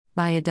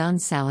By Adon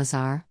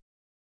Salazar.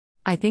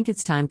 I think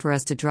it's time for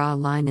us to draw a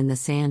line in the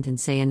sand and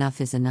say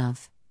enough is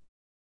enough.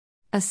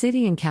 A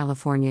city in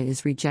California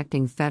is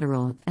rejecting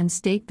federal and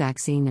state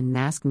vaccine and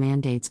mask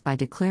mandates by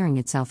declaring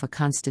itself a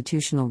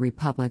constitutional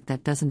republic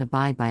that doesn't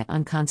abide by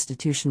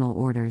unconstitutional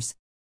orders.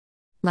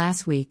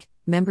 Last week,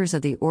 members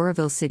of the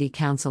Oroville City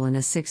Council in a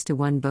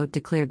 6-1 vote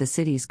declared the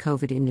city's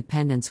COVID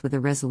independence with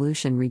a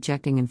resolution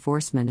rejecting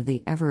enforcement of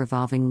the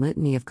ever-evolving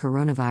litany of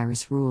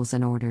coronavirus rules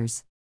and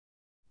orders.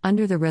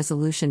 Under the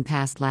resolution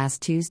passed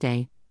last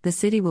Tuesday, the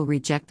city will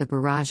reject the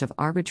barrage of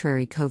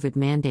arbitrary COVID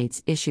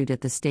mandates issued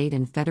at the state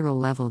and federal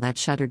level that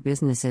shuttered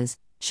businesses,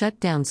 shut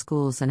down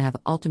schools, and have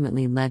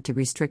ultimately led to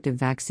restrictive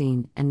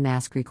vaccine and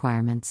mask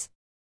requirements.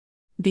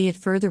 Be it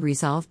further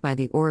resolved by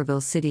the Oroville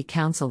City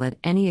Council that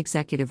any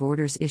executive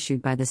orders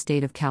issued by the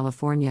state of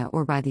California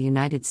or by the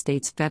United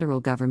States federal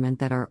government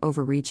that are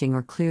overreaching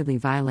or clearly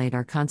violate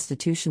our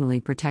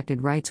constitutionally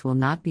protected rights will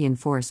not be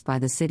enforced by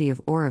the city of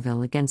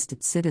Oroville against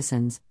its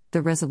citizens,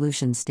 the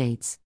resolution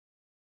states.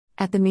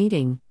 At the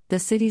meeting, the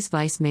city's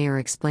vice mayor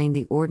explained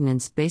the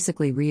ordinance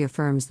basically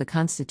reaffirms the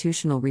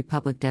constitutional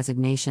republic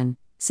designation,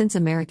 since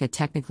America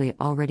technically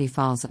already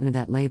falls under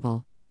that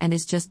label, and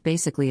is just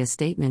basically a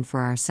statement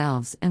for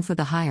ourselves and for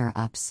the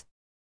higher-ups.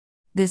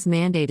 This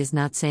mandate is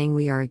not saying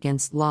we are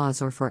against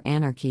laws or for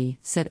anarchy,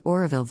 said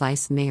Oroville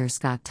Vice Mayor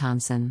Scott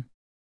Thompson.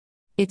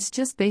 It's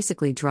just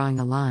basically drawing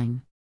a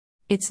line.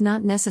 It's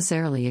not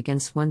necessarily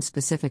against one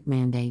specific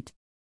mandate.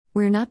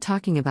 We're not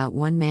talking about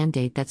one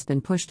mandate that's been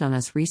pushed on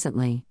us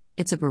recently,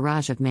 it's a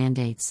barrage of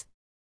mandates.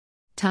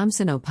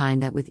 Thompson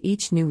opined that with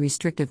each new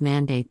restrictive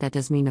mandate that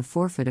does mean a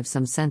forfeit of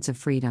some sense of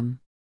freedom.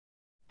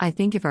 I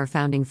think if our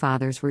founding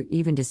fathers were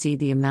even to see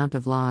the amount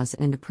of laws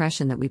and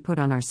oppression that we put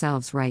on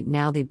ourselves right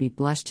now, they'd be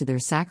blushed to their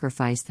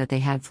sacrifice that they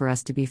had for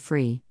us to be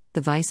free, the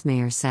vice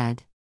mayor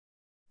said.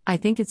 I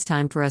think it's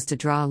time for us to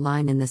draw a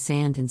line in the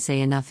sand and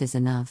say enough is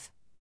enough.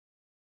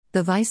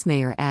 The vice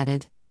mayor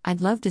added, I'd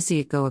love to see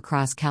it go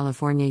across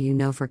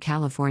California, for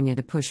California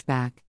to push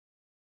back.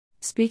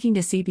 Speaking to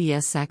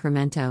CBS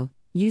Sacramento,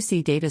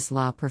 UC Davis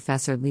law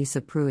professor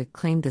Lisa Pruitt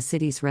claimed the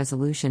city's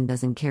resolution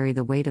doesn't carry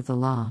the weight of the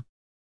law.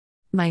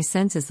 My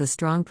sense is the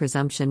strong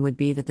presumption would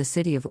be that the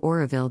city of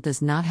Oroville does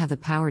not have the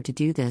power to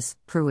do this,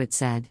 Pruitt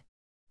said.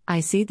 I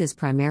see this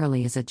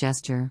primarily as a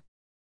gesture.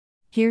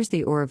 Here's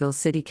the Oroville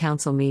City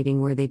Council meeting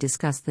where they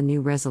discussed the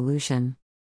new resolution.